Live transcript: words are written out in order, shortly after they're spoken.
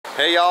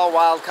Hey y'all,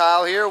 Wild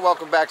Kyle here.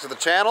 Welcome back to the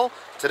channel.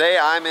 Today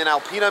I'm in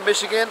Alpena,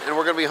 Michigan, and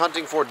we're going to be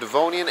hunting for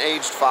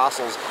Devonian-aged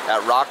fossils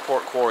at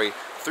Rockport Quarry.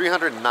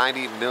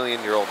 390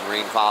 million year old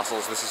marine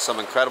fossils. This is some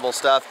incredible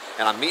stuff,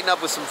 and I'm meeting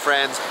up with some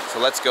friends,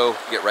 so let's go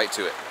get right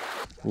to it.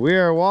 We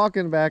are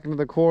walking back into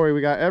the quarry.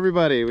 We got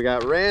everybody. We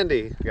got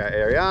Randy, we got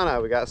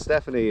Ariana, we got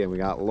Stephanie, and we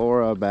got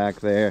Laura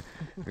back there.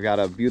 We got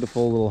a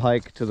beautiful little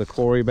hike to the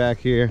quarry back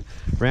here.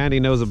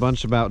 Randy knows a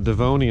bunch about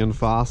Devonian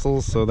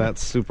fossils, so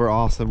that's super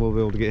awesome. We'll be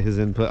able to get his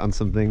input on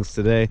some things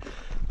today.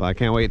 But I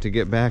can't wait to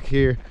get back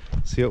here,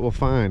 see what we'll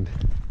find.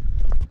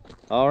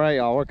 All right,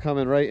 y'all, we're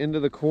coming right into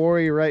the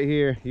quarry right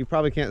here. You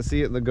probably can't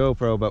see it in the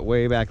GoPro, but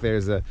way back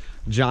there's a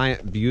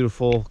giant,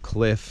 beautiful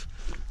cliff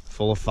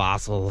full of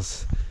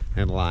fossils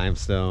and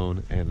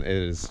limestone, and it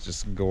is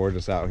just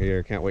gorgeous out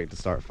here. Can't wait to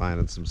start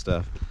finding some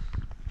stuff.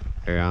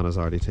 Ariana's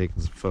already taking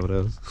some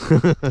photos.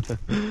 Look at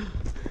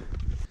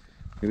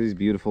these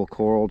beautiful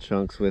coral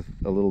chunks with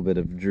a little bit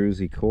of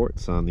druzy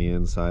quartz on the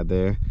inside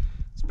there.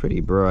 It's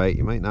pretty bright.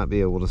 You might not be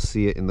able to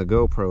see it in the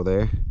GoPro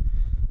there.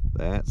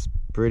 That's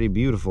pretty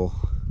beautiful.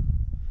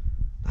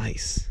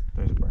 Nice.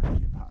 There's a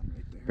brachiopod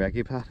right there.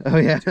 Brachiopod? Oh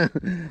yeah.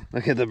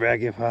 Look at the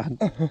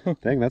brachiopod.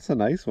 Dang, that's a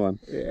nice one.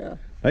 Yeah.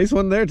 Nice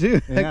one there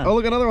too. Yeah. Oh,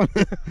 look, another one.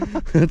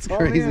 That's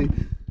crazy.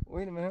 Man.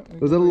 Wait a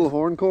minute. Was that a little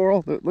horn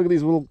coral? Look at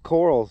these little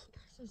corals.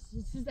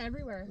 This is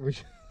everywhere.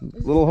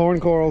 Little horn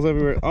corals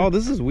everywhere. Oh,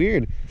 this is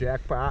weird.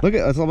 Jackpot. Look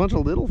at, it's a bunch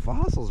of little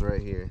fossils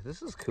right here.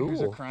 This is cool.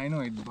 There's a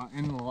crinoid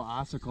and a little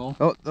ossicle.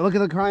 Oh, look at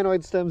the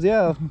crinoid stems,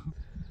 yeah.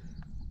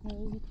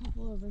 There's a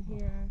couple over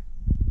here.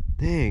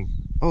 Dang.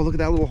 Oh, look at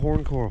that little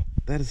horn coral.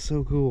 That is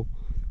so cool.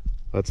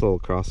 That's a little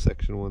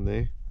cross-section one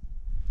there.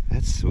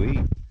 That's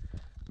sweet.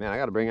 Man, I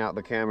gotta bring out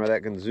the camera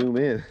that can zoom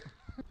in.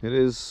 It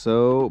is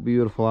so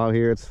beautiful out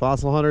here. It's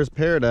fossil hunter's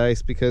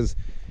paradise because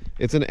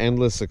it's an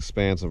endless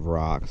expanse of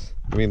rocks.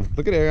 I mean,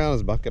 look at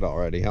Ariana's bucket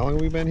already. How long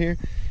have we been here?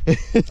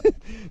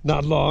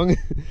 Not long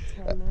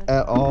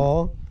at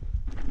all.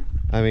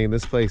 I mean,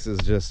 this place is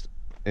just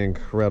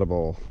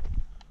incredible.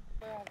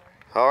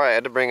 All right, I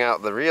had to bring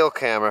out the real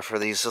camera for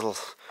these little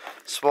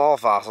small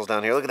fossils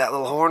down here. Look at that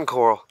little horn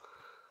coral.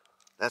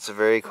 That's a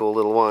very cool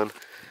little one.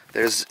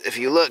 There's, if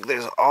you look,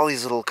 there's all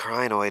these little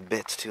crinoid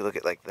bits too. Look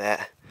at like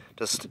that.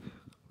 Just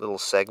little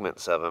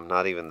segments of them,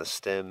 not even the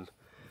stem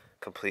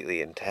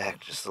completely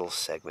intact, just little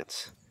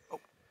segments.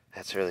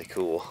 That's really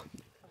cool.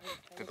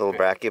 Little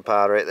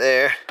brachiopod right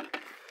there.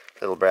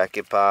 Little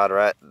brachiopod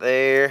right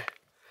there.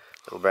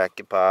 Little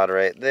brachiopod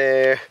right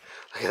there.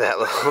 Look at that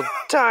little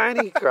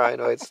tiny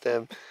crinoid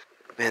stem.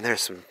 Man,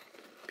 there's some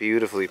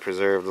beautifully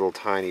preserved little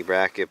tiny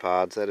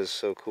brachiopods. That is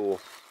so cool.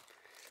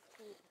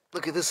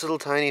 Look at this little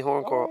tiny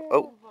horn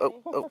coral.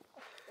 Oh.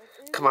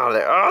 Come out of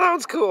there. Oh, that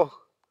one's cool.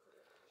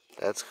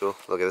 That's cool.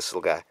 Look at this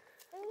little guy.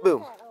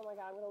 Boom.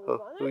 Oh,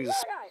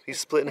 he's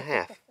split in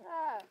half.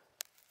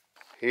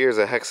 Here's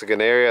a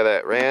hexagonaria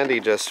that Randy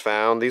just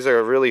found. These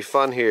are really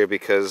fun here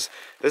because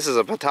this is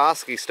a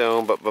Petoskey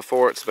stone, but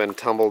before it's been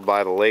tumbled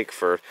by the lake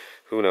for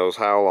who knows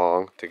how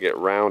long to get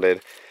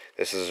rounded.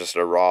 This is just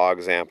a raw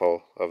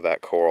example of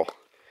that coral.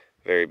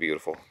 Very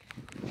beautiful.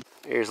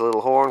 Here's a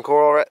little horn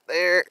coral right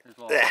there. There's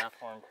a little half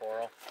horn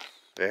coral.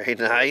 Very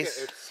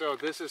nice. So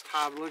this is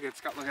top. Look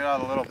at all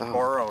the little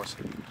burrows.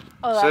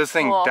 Oh, so this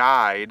thing cool.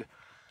 died,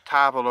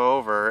 toppled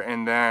over,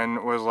 and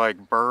then was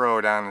like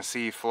burrowed on the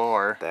sea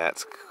floor.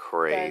 That's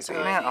crazy. Isn't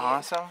that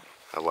awesome?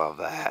 I love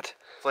that.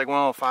 It's like one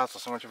little fossil,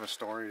 so much of a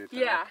story to tell.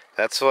 Yeah.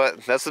 That's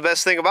the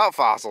best thing about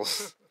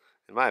fossils,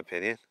 in my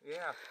opinion.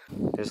 Yeah.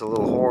 There's a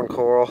little horn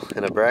coral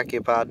and a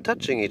brachiopod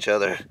touching each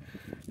other.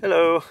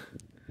 Hello.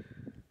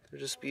 They're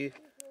just be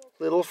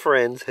little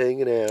friends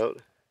hanging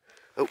out.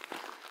 Oh,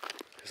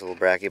 there's a little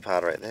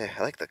brachiopod right there.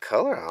 I like the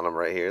color on them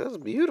right here. That's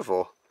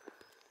beautiful.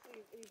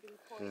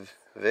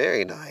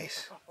 Very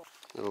nice.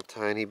 Little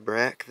tiny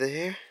brack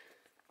there.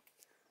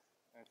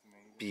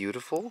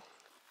 Beautiful.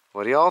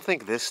 What do y'all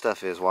think this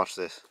stuff is? Watch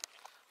this.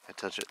 I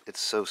touch it.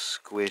 It's so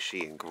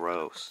squishy and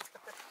gross.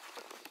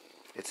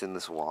 It's in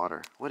this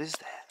water. What is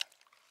that?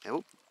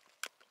 Oh,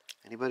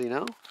 anybody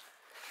know?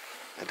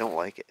 I don't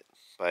like it,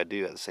 but I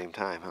do at the same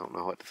time. I don't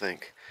know what to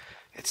think.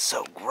 It's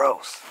so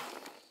gross.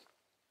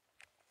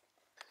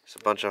 There's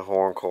a bunch of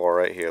horn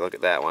coral right here. Look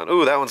at that one.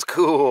 Ooh, that one's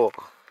cool.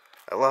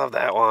 I love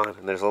that one.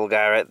 And there's a little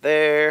guy right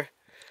there.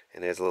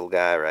 And there's a little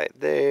guy right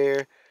there.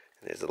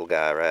 And there's a little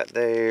guy right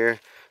there.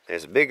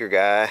 There's a bigger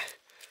guy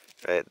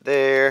right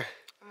there.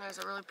 And there's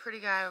a really pretty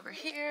guy over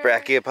here.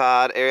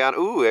 Brachiopod, Ariana.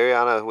 Ooh,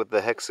 Ariana with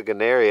the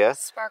hexagonaria.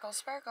 Sparkle,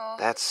 sparkle.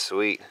 That's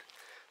sweet.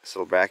 This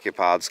little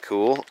brachiopod's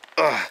cool.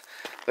 Ugh.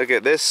 Look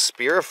at this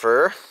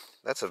spirifer.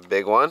 That's a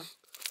big one.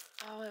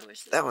 Oh, I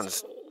wish this That was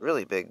one's cool.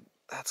 really big.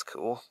 That's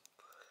cool.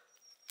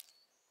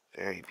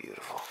 Very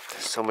beautiful.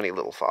 There's so many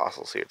little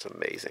fossils here. It's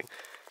amazing.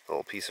 A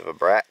little piece of a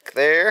brack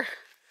there.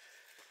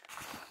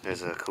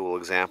 There's a cool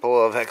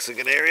example of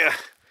hexagonaria.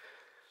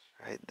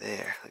 Right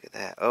there. Look at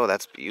that. Oh,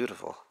 that's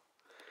beautiful.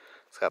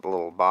 It's got the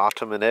little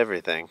bottom and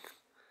everything.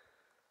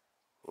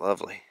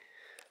 Lovely.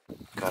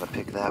 Gotta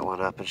pick that one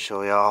up and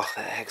show y'all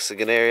that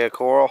hexagonaria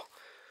coral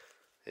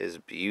is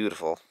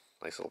beautiful.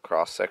 Nice little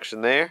cross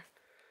section there.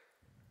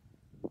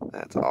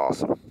 That's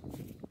awesome.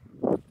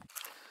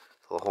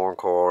 Little horn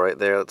coral right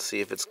there. Let's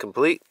see if it's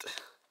complete.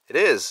 It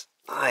is.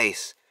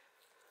 Nice.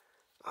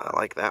 I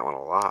like that one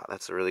a lot.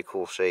 That's a really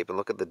cool shape. And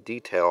look at the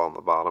detail on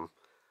the bottom.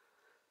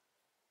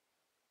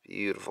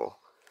 Beautiful.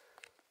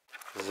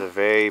 This is a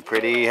very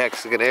pretty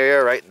hexagon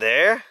area right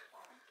there.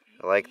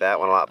 I like that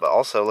one a lot. But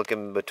also look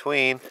in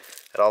between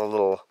at all the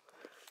little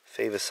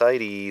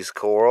Favosites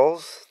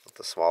corals.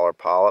 The smaller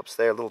polyps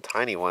there. Little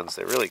tiny ones.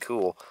 They're really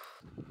cool.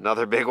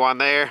 Another big one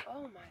there.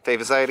 Oh my.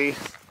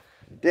 Favosites.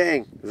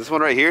 Dang. Is this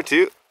one right here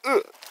too?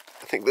 Ugh.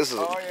 I think this is...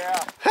 Oh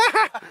yeah.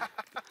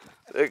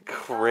 They're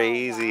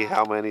crazy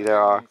how many there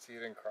are. You can see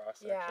it in cross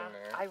section Yeah,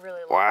 there. I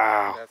really like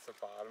Wow. That's the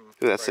bottom.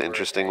 Ooh, that's an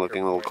interesting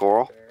looking little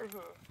coral. that.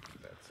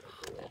 That's so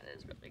cool. That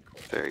is really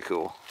cool. Very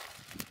cool.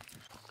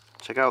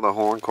 Check out the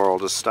horn coral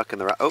just stuck in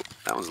the rock. Oh,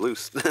 that one's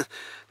loose.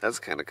 That's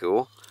kind of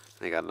cool.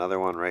 They got another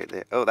one right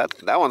there. Oh,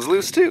 that one's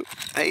loose too.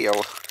 Hey, yo.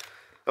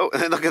 Oh,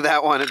 and look at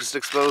that one. It just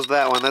exposed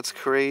that one. That's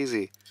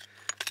crazy.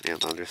 Yeah, on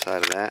the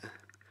underside of that.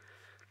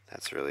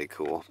 That's really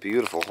cool.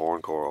 Beautiful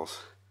horn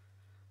corals.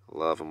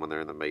 Love them when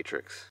they're in the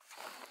matrix.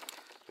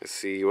 I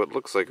see what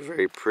looks like a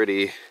very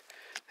pretty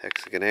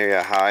hexagon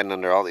area hiding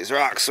under all these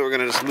rocks. So we're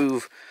going to just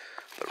move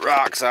the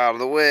rocks out of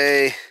the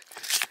way.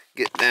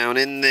 Get down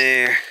in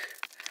there.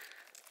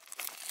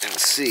 And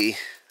see.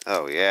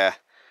 Oh, yeah.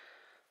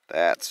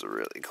 That's a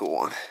really cool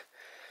one.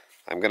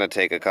 I'm going to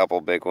take a couple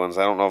big ones.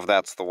 I don't know if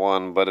that's the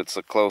one, but it's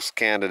a close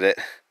candidate.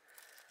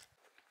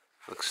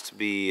 Looks to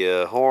be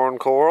a horn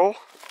coral.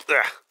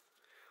 Ugh.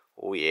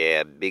 Oh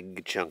yeah,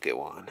 big chunky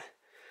one.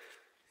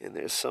 And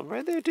there's some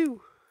right there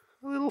too.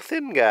 A little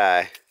thin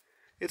guy.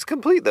 It's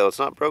complete though, it's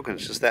not broken,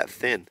 it's just that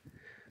thin.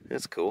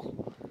 That's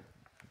cool.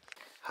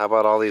 How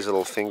about all these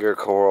little finger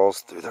corals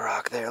through the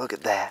rock there? Look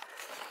at that.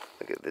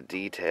 Look at the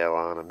detail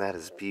on them. That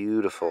is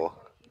beautiful.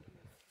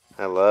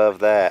 I love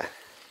that.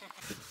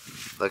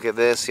 Look at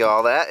this,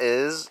 y'all. That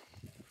is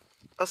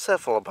a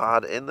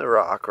cephalopod in the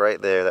rock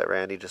right there that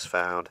Randy just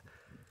found.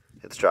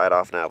 It's dried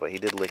off now, but he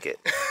did lick it.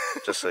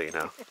 Just so you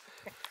know.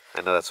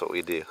 I know that's what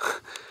we do.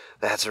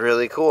 That's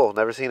really cool.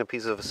 Never seen a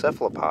piece of a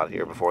cephalopod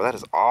here before. That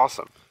is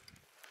awesome.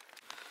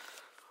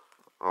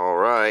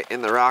 Alright,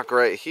 in the rock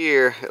right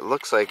here, it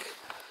looks like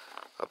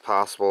a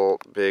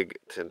possible big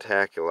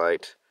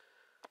tentaculite.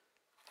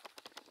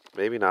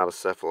 Maybe not a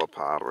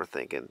cephalopod, we're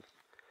thinking.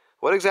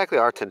 What exactly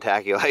are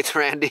tentaculites,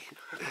 Randy?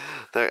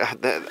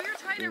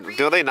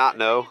 Do they not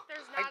know?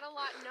 There's not a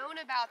lot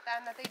known about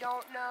them, that they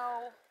don't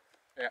know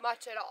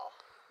much at all.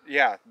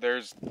 Yeah,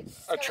 there's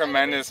a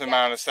tremendous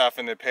amount of stuff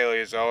in the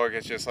Paleozoic.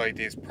 It's just like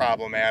these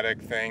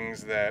problematic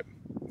things that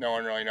no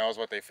one really knows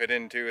what they fit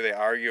into. They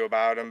argue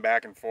about them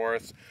back and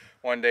forth.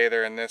 One day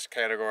they're in this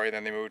category,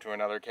 then they move to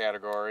another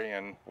category,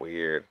 and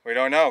weird. We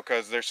don't know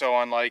because they're so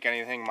unlike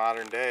anything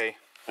modern day.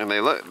 And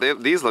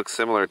these look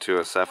similar to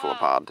a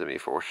cephalopod to me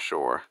for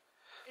sure.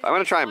 I'm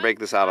going to try and break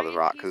this out of the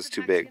rock because it's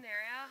too big.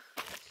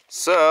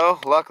 So,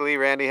 luckily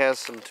Randy has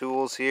some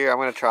tools here. I'm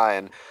going to try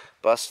and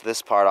bust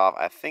this part off.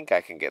 I think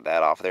I can get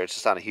that off there. It's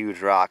just on a huge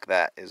rock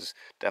that is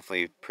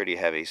definitely pretty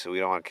heavy, so we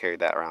don't want to carry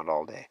that around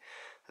all day.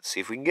 Let's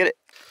see if we can get it.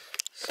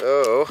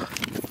 So,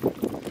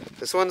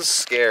 this one's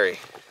scary.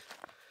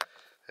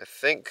 I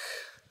think,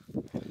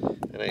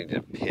 and I need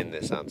to pin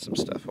this on some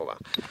stuff. Hold on.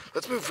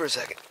 Let's move for a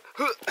second.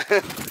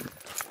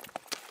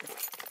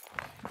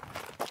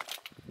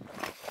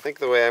 I think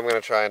the way I'm going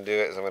to try and do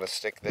it is I'm going to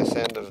stick this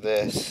end of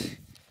this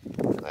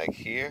like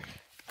here.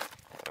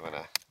 I'm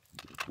going to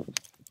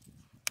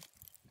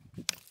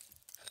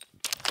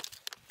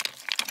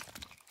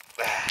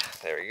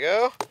there we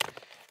go.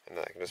 And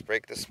then I can just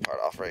break this part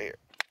off right here.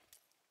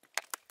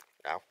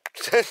 Ow.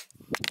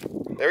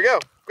 There we go.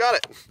 Got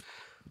it.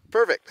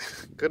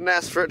 Perfect. Couldn't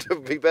ask for it to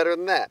be better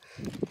than that.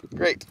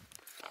 Great.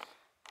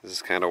 This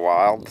is kind of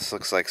wild. This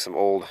looks like some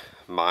old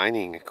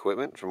mining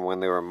equipment from when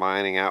they were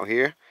mining out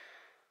here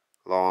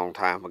a long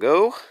time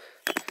ago.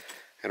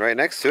 And right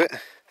next to it,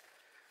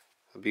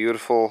 a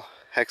beautiful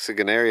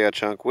hexagonaria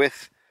chunk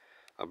with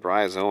a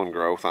bryozoan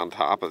growth on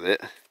top of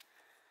it.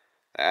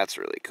 That's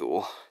really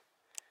cool.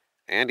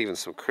 And even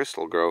some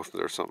crystal growth.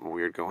 There's something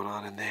weird going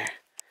on in there.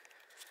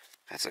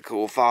 That's a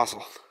cool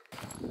fossil.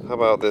 How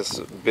about this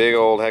big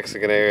old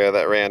hexagonaria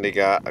that Randy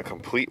got? A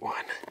complete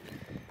one.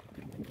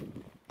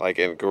 Like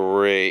in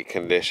great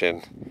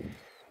condition.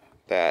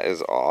 That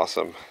is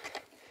awesome.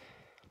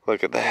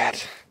 Look at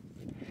that.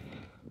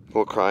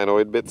 Little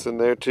crinoid bits in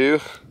there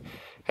too.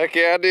 Heck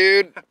yeah,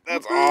 dude.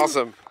 That's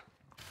awesome.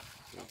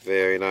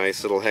 Very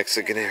nice little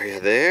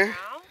hexagonaria there.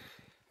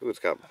 Ooh, it's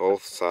got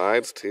both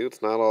sides too.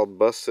 It's not all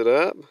busted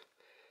up.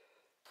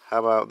 How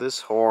about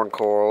this horn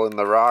coral in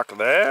the rock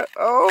there?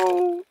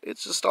 Oh,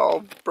 it's just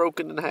all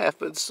broken in half,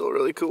 but it's still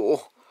really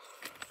cool.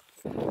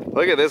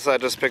 Look at this I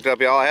just picked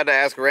up, y'all. I had to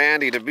ask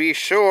Randy to be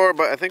sure,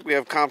 but I think we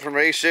have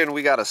confirmation.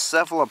 We got a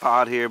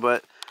cephalopod here,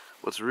 but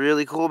what's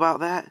really cool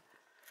about that,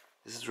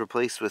 this is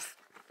replaced with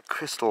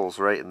crystals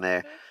right in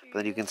there. But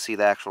then you can see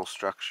the actual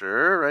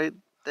structure right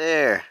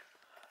there.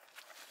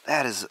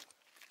 That is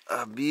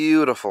A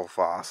beautiful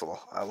fossil.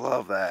 I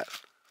love that.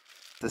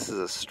 This is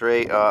a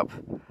straight up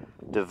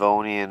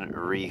Devonian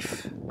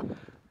reef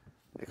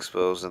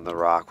exposed in the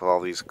rock with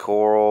all these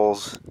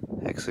corals,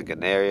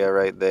 hexagonaria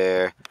right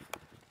there.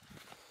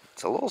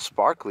 It's a little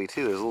sparkly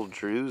too. There's a little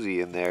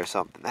druzy in there or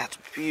something. That's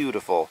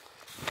beautiful.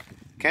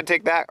 Can't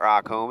take that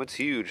rock home. It's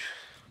huge.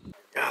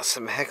 Got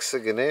some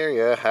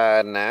hexagonaria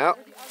hiding out.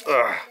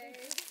 Ugh.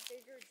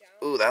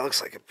 Ooh, that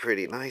looks like a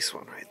pretty nice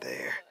one right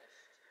there.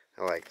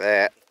 I like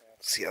that.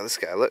 Let's see how this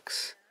guy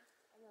looks.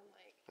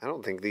 I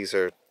don't think these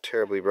are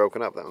terribly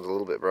broken up. That one's a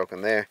little bit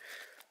broken there.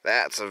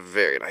 That's a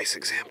very nice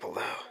example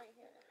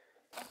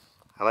though.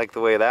 I like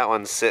the way that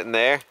one's sitting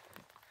there.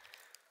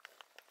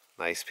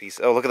 Nice piece.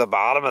 Oh, look at the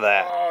bottom of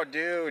that. Oh,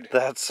 dude.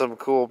 That's some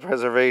cool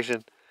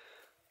preservation.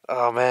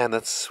 Oh man,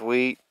 that's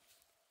sweet.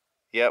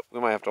 Yep, we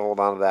might have to hold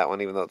on to that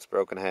one even though it's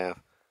broken in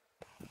half.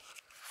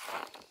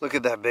 Look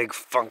at that big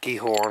funky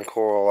horn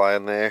coral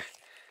line there.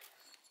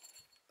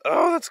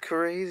 Oh, that's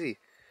crazy.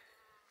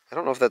 I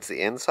don't know if that's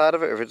the inside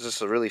of it or if it's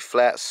just a really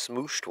flat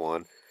smooshed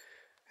one.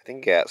 I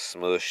think it got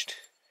smooshed.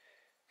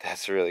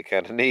 That's really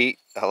kind of neat.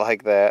 I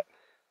like that.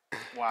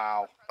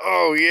 Wow.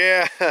 Oh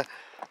yeah.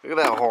 Look at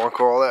that horn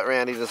coral that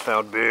Randy just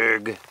found.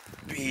 Big.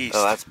 Beast.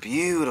 Oh, that's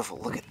beautiful.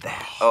 Look at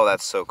that. Oh,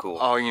 that's so cool.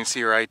 Oh, you can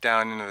see right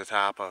down into the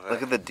top of it.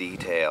 Look at the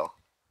detail.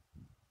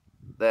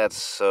 That's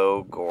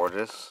so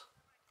gorgeous.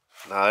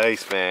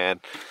 Nice, man.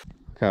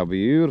 Look how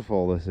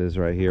beautiful this is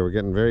right here. We're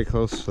getting very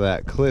close to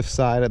that cliff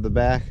side at the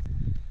back.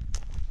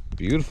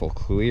 Beautiful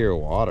clear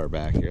water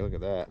back here. Look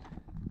at that.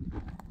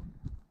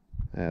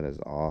 That is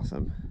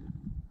awesome.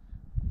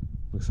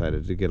 I'm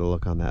excited to get a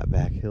look on that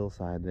back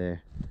hillside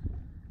there.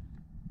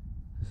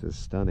 This is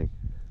stunning.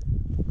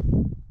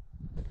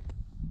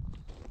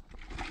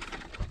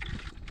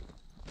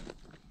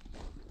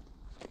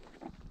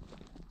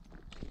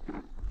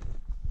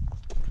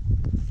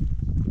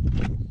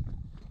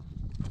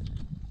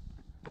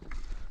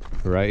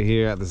 Right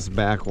here at this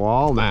back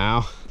wall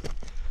now.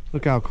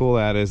 Look how cool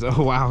that is.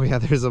 Oh wow, yeah,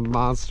 there's a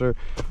monster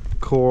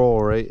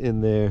coral right in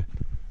there.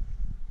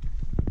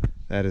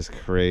 That is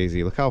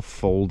crazy. Look how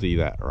foldy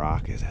that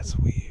rock is. That's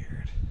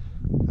weird.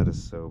 That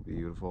is so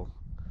beautiful.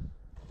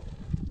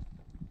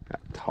 Got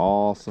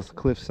tall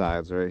cliff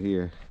sides right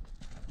here.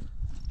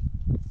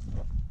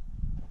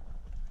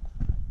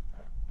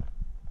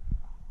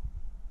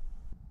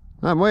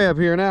 I'm way up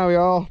here now,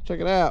 y'all. Check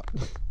it out.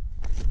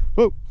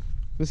 Whoa,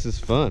 this is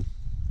fun.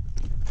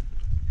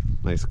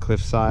 Nice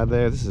cliffside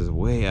there. This is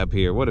way up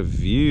here. What a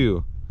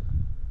view.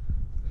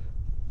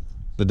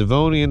 The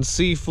Devonian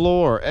sea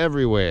floor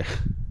everywhere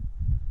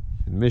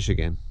in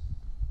Michigan.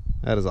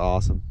 That is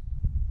awesome.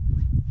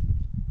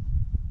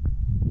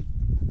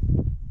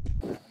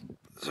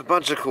 There's a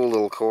bunch of cool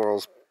little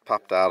corals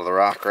popped out of the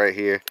rock right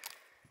here.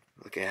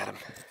 Look at them.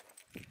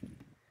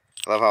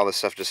 I love how this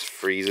stuff just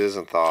freezes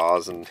and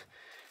thaws and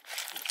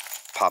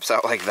pops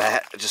out like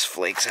that. It just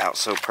flakes out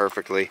so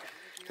perfectly.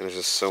 And there's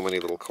just so many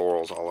little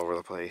corals all over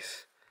the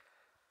place.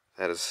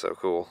 That is so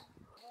cool.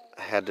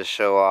 I had to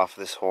show off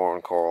this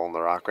horn coral in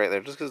the rock right there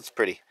just because it's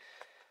pretty.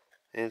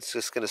 And it's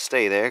just going to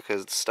stay there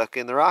because it's stuck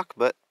in the rock,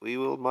 but we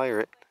will admire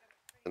it.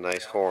 A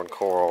nice horn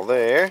coral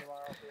there.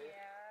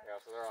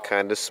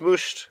 Kind of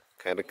smooshed.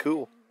 Kind of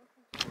cool.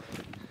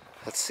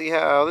 Let's see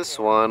how this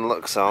one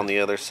looks on the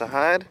other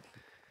side.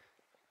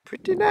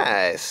 Pretty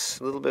nice.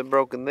 A little bit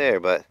broken there,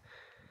 but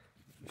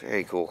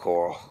very cool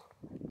coral.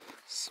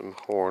 Some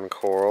horn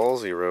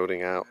corals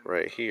eroding out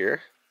right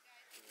here.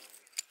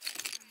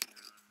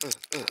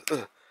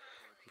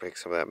 Break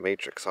some of that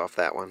matrix off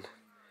that one.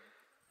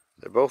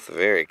 They're both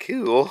very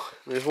cool.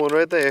 There's one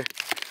right there.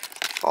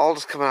 All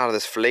just coming out of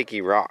this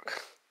flaky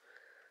rock.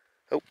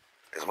 Oh,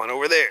 there's one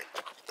over there.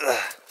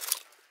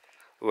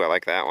 Ooh, I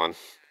like that one.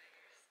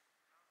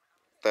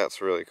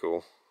 That's really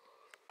cool.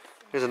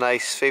 There's a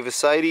nice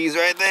Favosites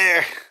right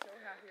there.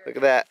 Look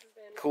at that.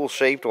 Cool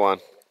shaped one.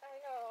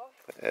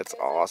 That's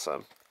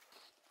awesome.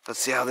 Let's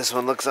see how this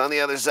one looks on the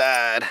other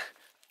side.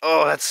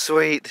 Oh, that's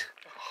sweet.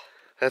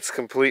 That's a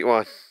complete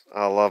one.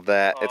 I love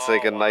that. It's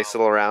like a nice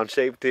little round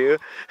shape too.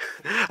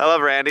 I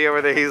love Randy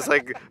over there. He's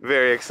like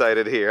very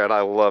excited here and I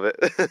love it.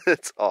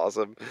 It's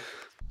awesome.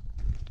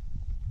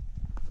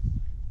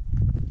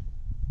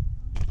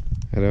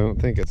 I don't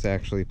think it's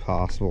actually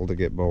possible to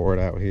get bored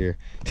out here.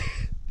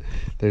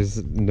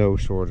 There's no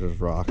shortage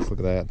of rocks. Look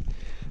at that.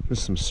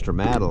 There's some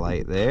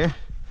stromatolite there.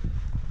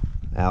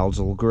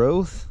 Algal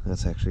growth.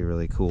 That's actually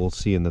really cool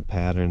seeing the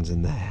patterns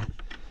in that.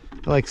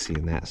 I like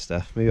seeing that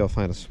stuff. Maybe I'll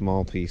find a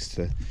small piece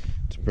to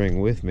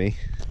bring with me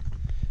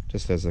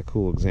just as a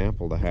cool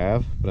example to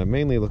have. But I'm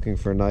mainly looking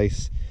for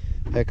nice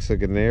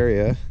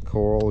hexagonaria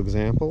coral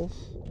examples.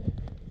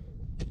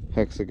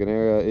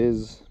 Hexagonaria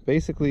is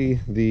basically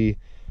the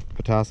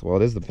Petoskey,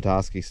 well, it is the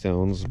Petoskey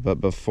stones,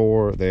 but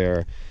before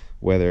they're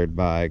weathered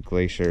by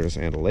glaciers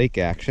and lake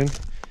action.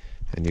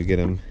 And you get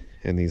them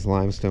in these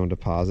limestone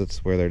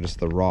deposits where they're just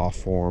the raw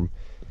form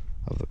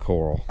of the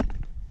coral.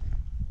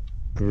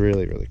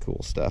 Really, really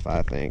cool stuff,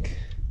 I think.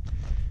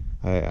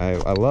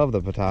 I love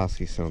the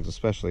Petoskey stones,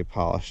 especially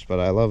polished, but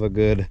I love a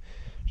good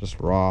just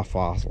raw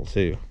fossil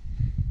too.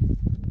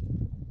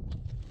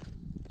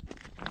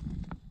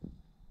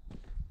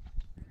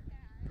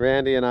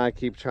 Randy and I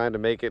keep trying to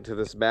make it to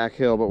this back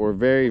hill, but we're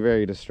very,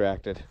 very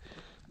distracted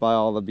by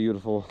all the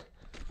beautiful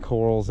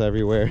corals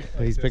everywhere.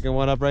 He's picking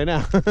one up right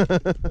now.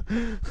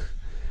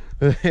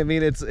 I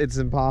mean, it's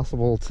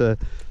impossible to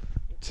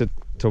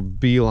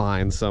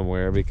beeline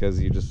somewhere because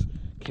you just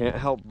can't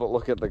help but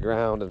look at the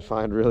ground and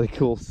find really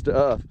cool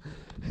stuff.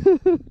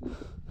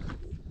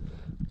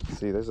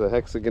 See, there's a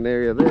hexagon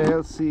area there.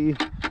 Let's see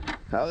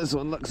how this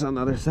one looks on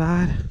the other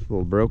side. A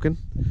little broken.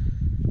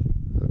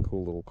 A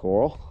cool little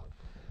coral.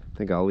 I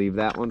think I'll leave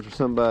that one for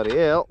somebody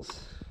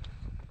else.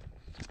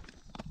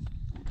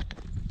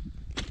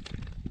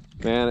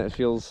 Man, it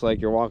feels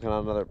like you're walking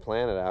on another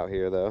planet out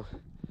here though.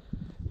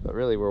 But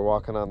really we're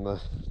walking on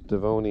the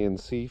Devonian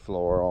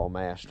seafloor all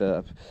mashed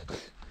up.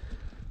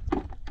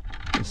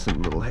 There's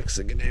some little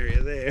hexagon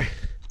area there.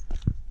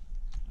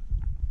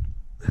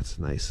 That's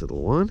a nice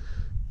little one.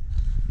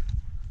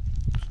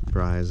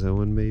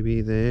 Bryozoan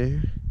maybe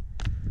there.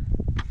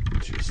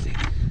 Interesting.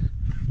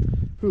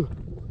 Whew.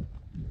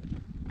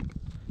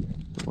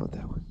 I want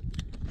that one.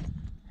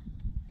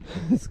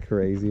 That's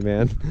crazy,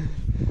 man.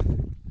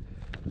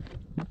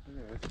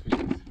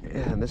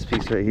 Yeah, and this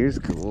piece right here is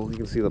cool. You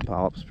can see the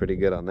polyps pretty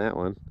good on that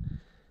one.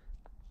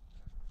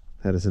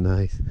 That is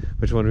nice.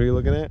 Which one are you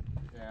looking at?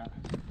 Yeah.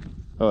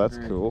 Oh, that's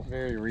cool.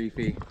 Very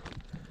reefy.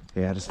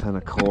 Yeah, just a ton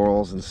of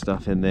corals and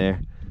stuff in there.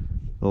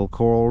 Little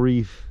coral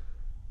reef.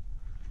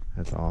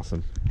 That's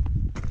awesome.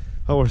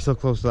 Oh, we're so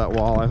close to that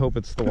wall. I hope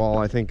it's the wall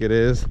I think it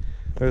is.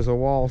 There's a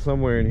wall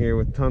somewhere in here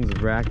with tons of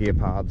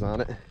brachiopods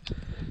on it.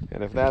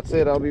 And if that's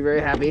it, I'll be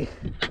very happy.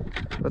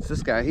 What's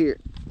this guy here?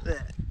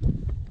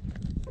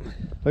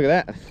 Look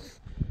at that.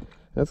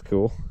 That's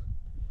cool.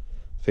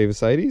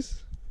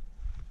 Favosites?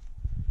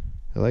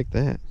 I like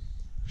that.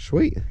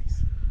 Sweet.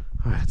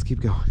 All right, let's keep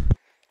going.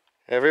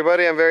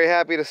 Everybody, I'm very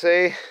happy to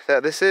say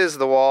that this is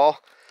the wall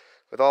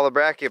with all the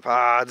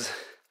brachiopods.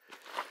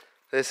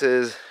 This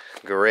is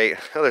great.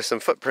 Oh, there's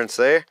some footprints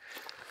there.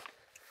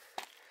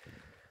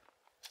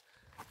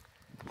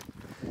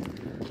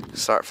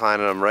 Start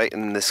finding them right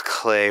in this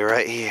clay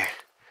right here.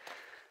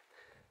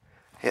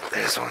 Yep,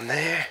 there's one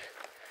there.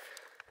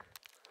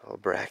 Little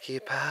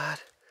brachiopod.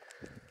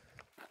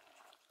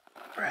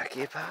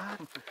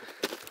 Brachiopod.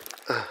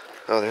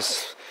 Oh,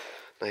 there's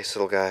a nice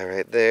little guy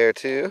right there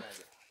too.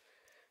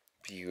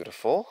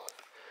 Beautiful.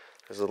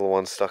 There's a little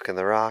one stuck in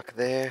the rock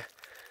there.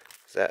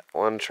 Is that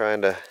one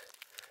trying to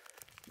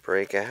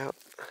break out?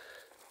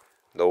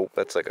 Nope,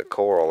 that's like a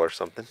coral or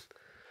something.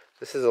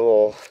 This is a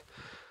little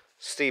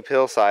steep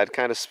hillside,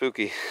 kind of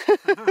spooky.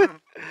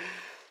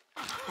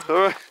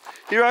 Alright,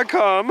 here I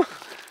come.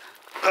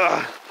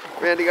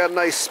 Randy got a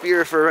nice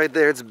spear for right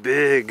there. It's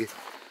big.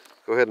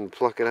 Go ahead and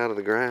pluck it out of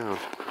the ground.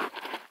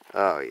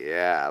 Oh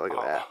yeah, look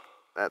at that.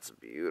 That's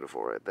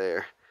beautiful right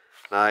there.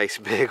 Nice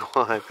big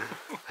one.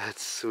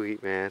 That's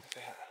sweet, man.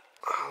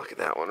 Oh, look at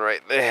that one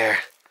right there.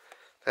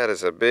 That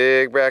is a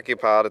big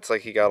brachiopod. It's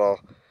like he got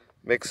all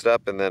mixed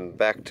up and then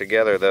back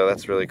together though.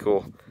 That's really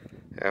cool.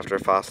 After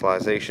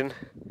fossilization.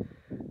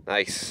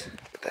 Nice.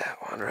 Look at that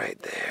one right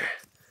there.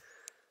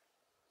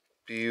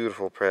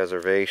 Beautiful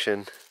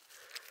preservation.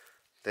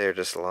 They're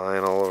just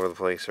lying all over the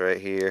place right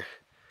here.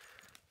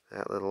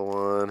 That little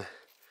one.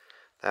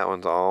 That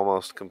one's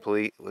almost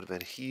complete. Would have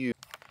been huge.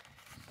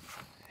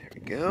 There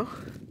we go.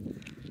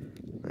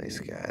 Nice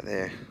guy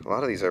there. A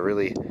lot of these are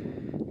really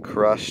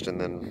crushed and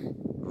then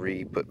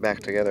re-put back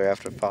together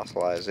after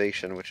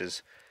fossilization, which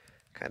is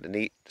kind of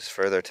neat. Just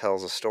further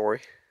tells a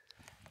story.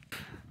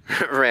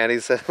 Randy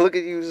said, look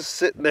at you just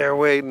sitting there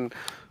waiting,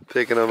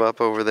 picking them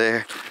up over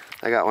there.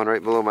 I got one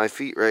right below my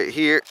feet right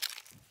here.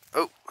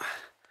 Oh,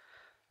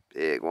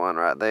 big one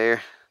right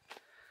there.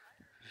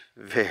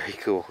 Very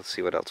cool. Let's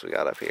see what else we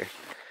got up here.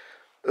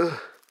 Oh,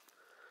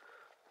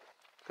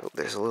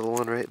 there's a little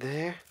one right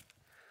there.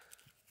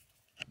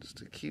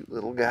 Just a cute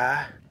little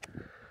guy.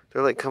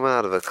 They're like coming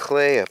out of a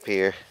clay up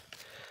here.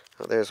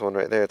 Oh, there's one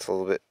right there. It's a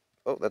little bit...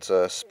 Oh, that's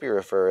a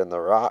spirifer in the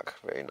rock.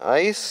 Very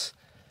nice.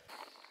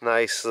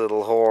 Nice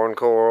little horn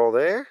coral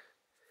there.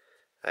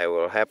 I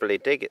will happily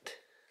take it.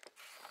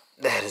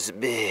 That is a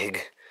big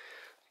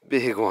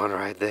one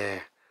right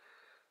there.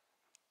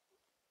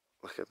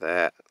 Look at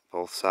that.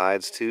 Both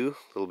sides too.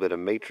 A little bit of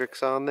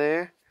matrix on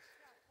there.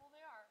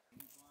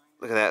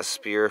 Look at that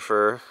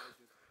spirifer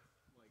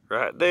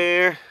right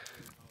there.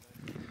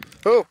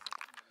 Oh!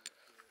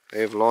 I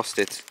have lost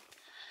it.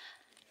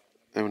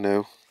 Oh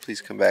no.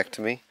 Please come back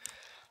to me,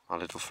 my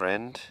little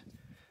friend.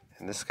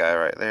 And this guy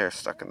right there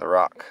stuck in the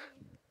rock.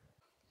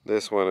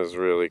 This one is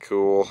really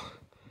cool.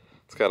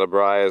 It's got a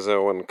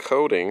bryozoan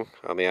coating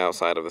on the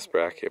outside of this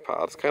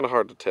brachiopod. It's kind of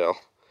hard to tell.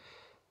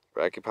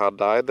 Brachiopod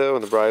died though,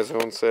 and the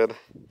bryozoan said,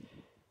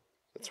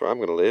 that's where I'm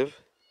going to live.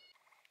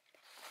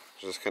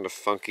 There's this kind of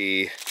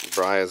funky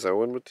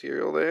bryozoan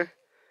material there.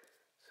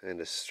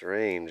 Kind of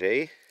strange,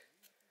 eh?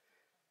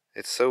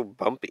 It's so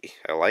bumpy.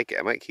 I like it.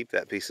 I might keep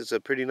that piece. It's a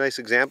pretty nice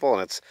example,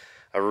 and it's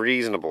a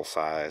reasonable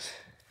size.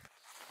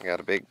 I got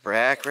a big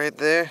brack right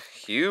there.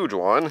 Huge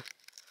one.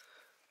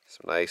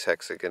 Some nice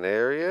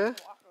hexagonaria.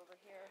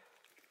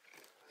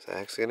 Is that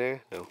hexagonaria?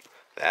 No.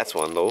 That's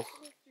one though.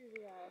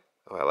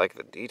 Oh, I like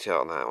the detail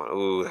on that one.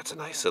 Ooh, that's a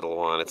nice little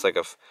one. It's like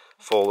a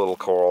full little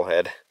coral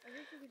head,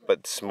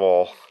 but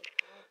small.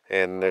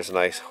 And there's a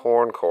nice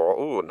horn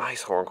coral. Ooh, a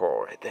nice horn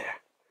coral right there.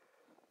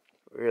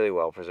 Really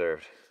well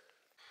preserved.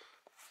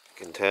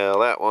 You can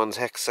tell that one's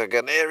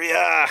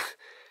hexagonaria.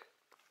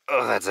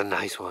 Oh, that's a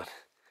nice one.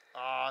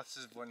 Oh, this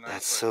is one nice.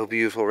 That's so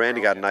beautiful.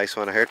 Randy got a nice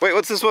one I heard. Wait,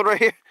 what's this one right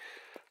here?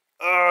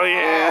 Oh,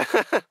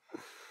 yeah.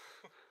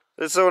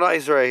 It's so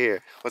nice right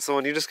here. What's the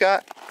one you just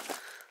got?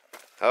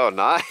 Oh,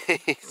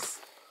 nice.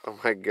 Oh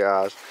my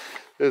gosh.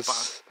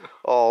 It's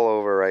all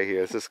over right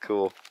here. This is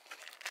cool.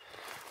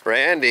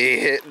 Randy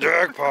hit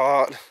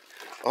jackpot.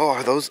 Oh,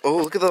 are those? Oh,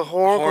 look at the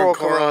horn coral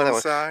coming out of that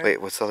one. Side.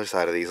 Wait, what's the other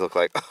side of these look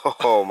like?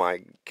 Oh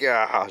my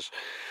gosh.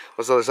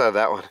 What's the other side of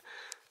that one?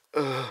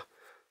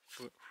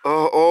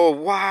 Oh,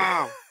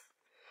 wow.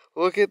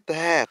 Look at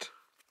that.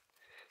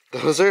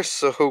 Those are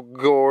so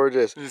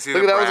gorgeous. Look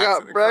at that one's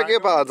got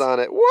brachiopods on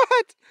it.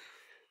 What?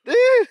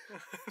 Dude.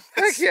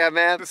 Heck yeah,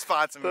 man. The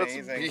spot's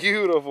amazing. That's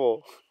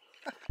beautiful.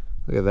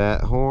 Look at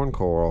that horn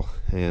coral.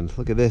 And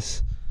look at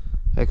this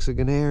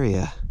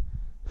hexagonaria.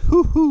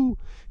 Hoo-hoo.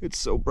 It's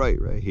so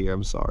bright right here.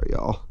 I'm sorry,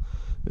 y'all.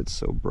 It's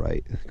so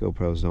bright.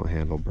 GoPros don't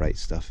handle bright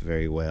stuff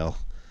very well.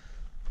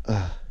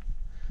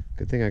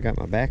 Good thing I got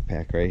my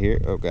backpack right here.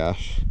 Oh,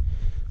 gosh.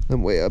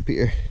 I'm way up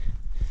here.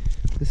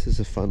 This is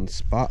a fun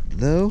spot,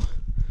 though.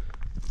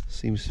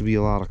 Seems to be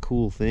a lot of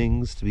cool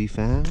things to be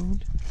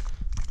found.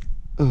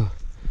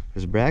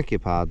 There's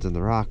brachiopods in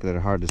the rock that are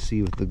hard to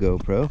see with the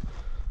GoPro,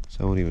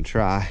 so I won't even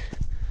try.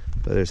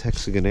 But there's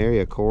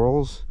hexagonaria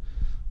corals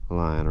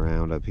lying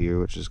around up here,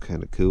 which is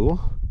kind of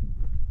cool.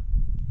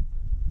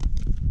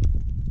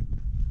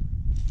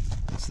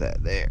 What's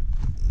that there?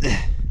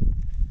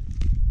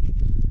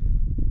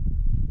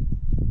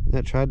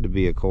 That tried to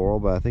be a coral,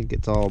 but I think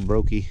it's all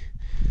brokey.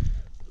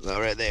 Oh,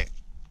 right there.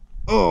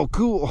 Oh,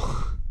 cool.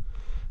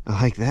 I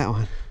like that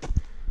one.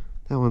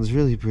 That one's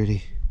really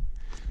pretty.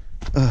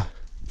 Oh,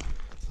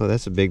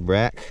 that's a big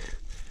brach.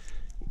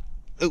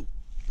 Oh,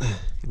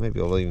 you might be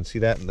able to even see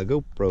that in the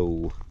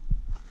GoPro.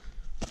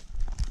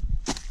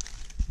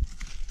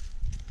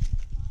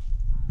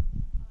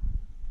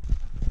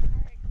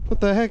 What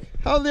the heck?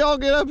 How did they all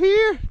get up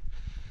here?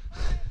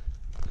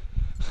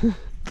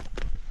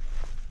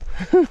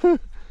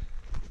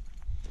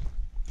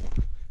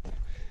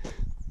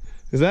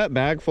 Is that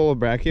bag full of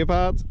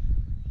brachiopods?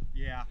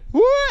 Yeah.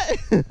 What?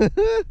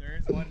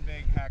 There's one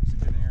big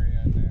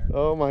hexagonaria in there.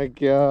 Oh my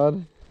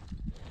god.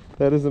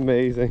 That is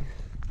amazing.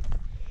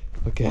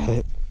 Look at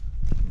it.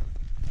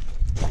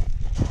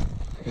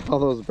 Look at all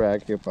those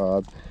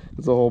brachiopods.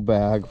 It's a whole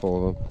bag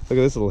full of them. Look at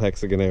this little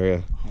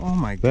hexagonaria. Oh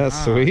my god.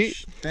 That's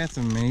sweet. That's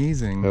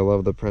amazing. I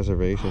love the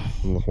preservation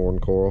and the horn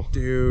coral.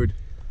 Dude.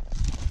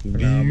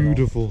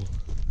 Beautiful.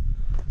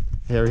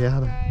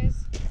 Ariana,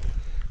 Guys.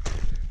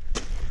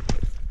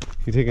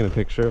 you taking a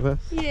picture of us?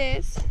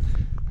 Yes.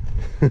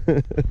 I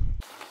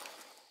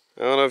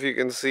don't know if you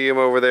can see them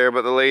over there,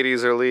 but the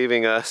ladies are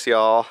leaving us,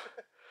 y'all.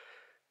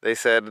 They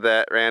said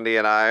that Randy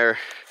and I are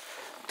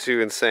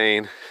too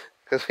insane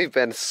because we've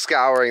been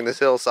scouring this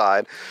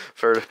hillside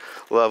for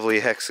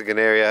lovely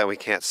hexagonaria and we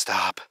can't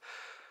stop.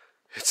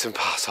 It's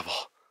impossible.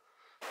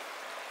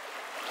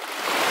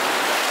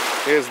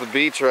 Here's the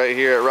beach right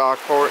here at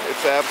Rockport.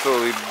 It's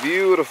absolutely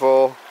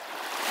beautiful.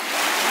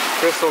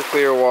 Crystal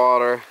clear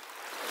water.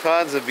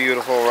 Tons of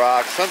beautiful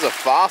rocks. Tons of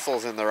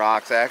fossils in the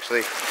rocks,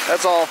 actually.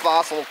 That's all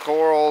fossil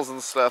corals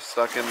and stuff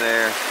stuck in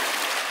there.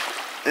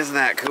 Isn't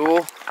that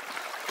cool?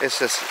 It's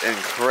just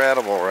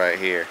incredible right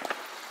here.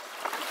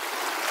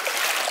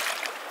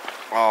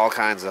 All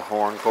kinds of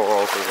horn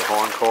corals. There's a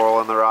horn coral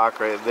in the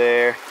rock right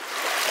there.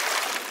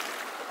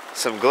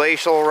 Some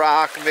glacial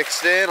rock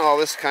mixed in, all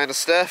this kind of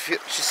stuff you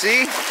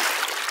see.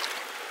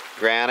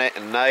 Granite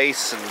and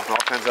gneiss and all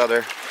kinds of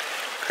other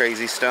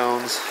crazy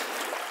stones.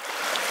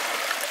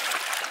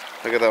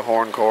 Look at the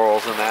horn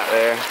corals in that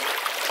there.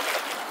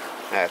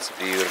 That's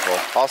beautiful.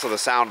 Also the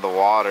sound of the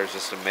water is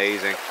just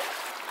amazing.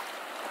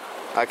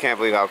 I can't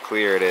believe how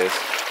clear it is.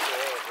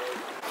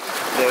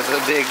 There's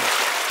a big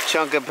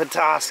chunk of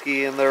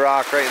Petoskey in the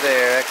rock right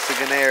there,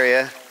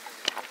 hexagonaria.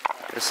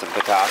 There's some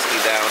Petoskey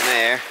down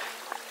there.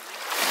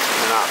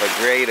 They're not the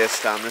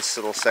greatest on this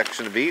little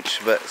section of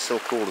beach, but still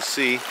cool to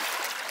see.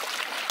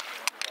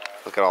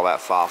 Look at all that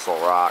fossil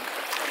rock.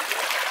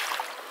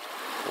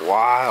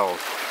 Wild.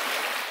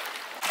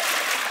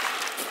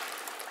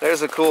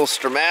 There's a cool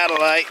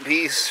stromatolite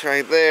piece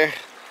right there.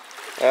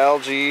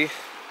 Algae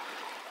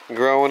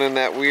growing in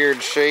that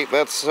weird shape.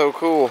 That's so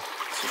cool.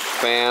 It's just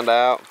fanned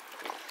out.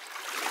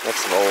 That's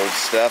some old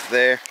stuff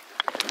there.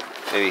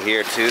 Maybe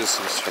here too,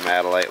 some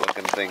stromatolite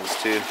looking things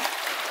too.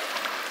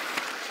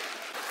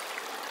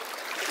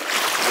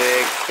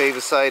 Big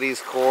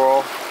Favosites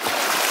coral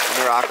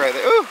in the rock right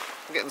there. Ooh,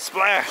 I'm getting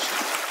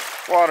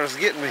splashed. Water's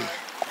getting me.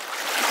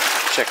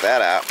 Check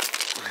that out.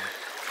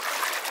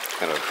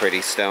 Kind of a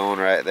pretty stone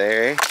right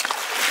there.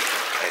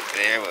 Right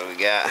there, what we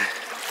got?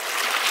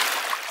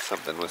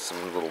 Something with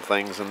some little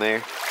things in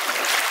there.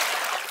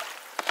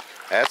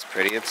 That's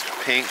pretty. It's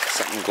pink,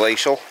 something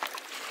glacial.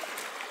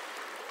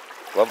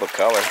 Love the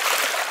color.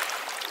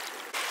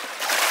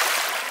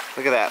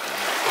 Look at that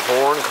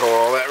horn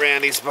coral that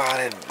Randy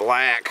spotted,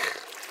 black.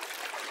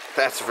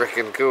 That's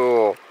freaking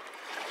cool.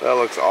 That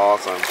looks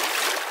awesome.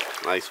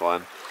 Nice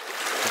one.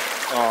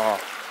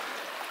 Oh.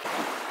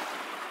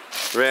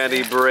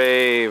 Randy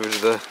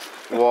braved the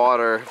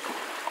water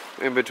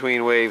in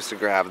between waves to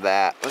grab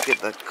that. Look at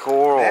the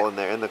coral in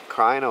there, and the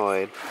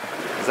crinoid.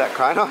 Is that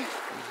crinoid?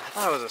 I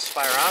thought it was a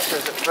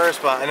Spiroceras at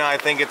first, but no, I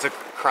think it's a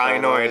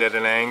crinoid at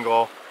an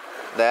angle.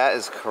 That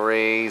is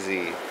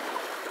crazy.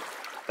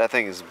 That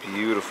thing is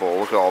beautiful.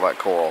 Look at all that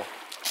coral.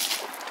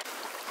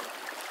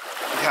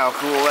 Look how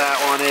cool that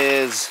one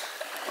is.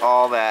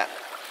 All that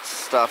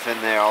stuff in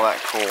there, all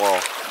that coral.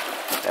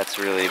 That's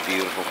really a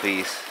beautiful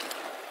piece.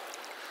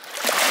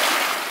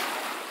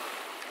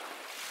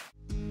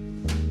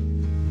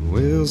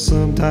 Well,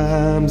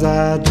 sometimes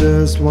I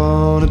just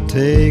want to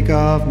take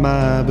off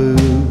my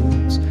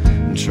boots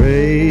and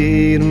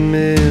trade them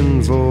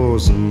in for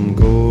some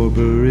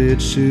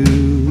corporate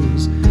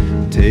shoes.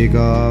 Take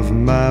off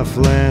my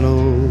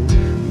flannel,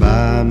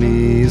 buy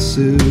me a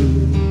suit,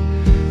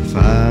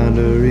 find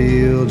a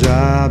real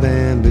job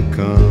and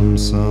become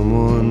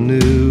someone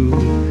new.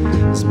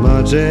 As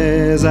much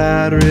as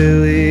I'd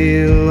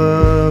really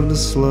love to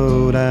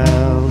slow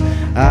down,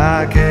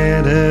 I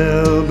can't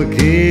help but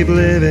keep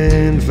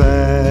living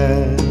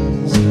fast.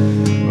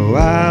 Oh,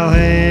 I'll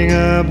hang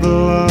up the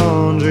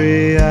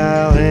laundry,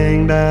 I'll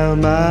hang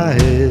down my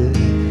head,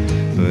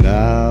 but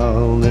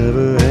I'll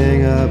never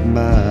hang up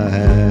my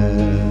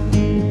hat.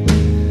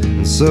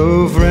 And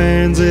so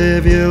friends,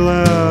 if you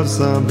love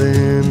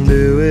something,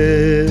 do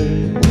it,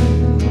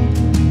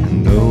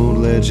 and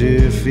don't let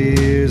your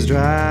fears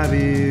drive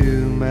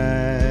you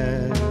mad.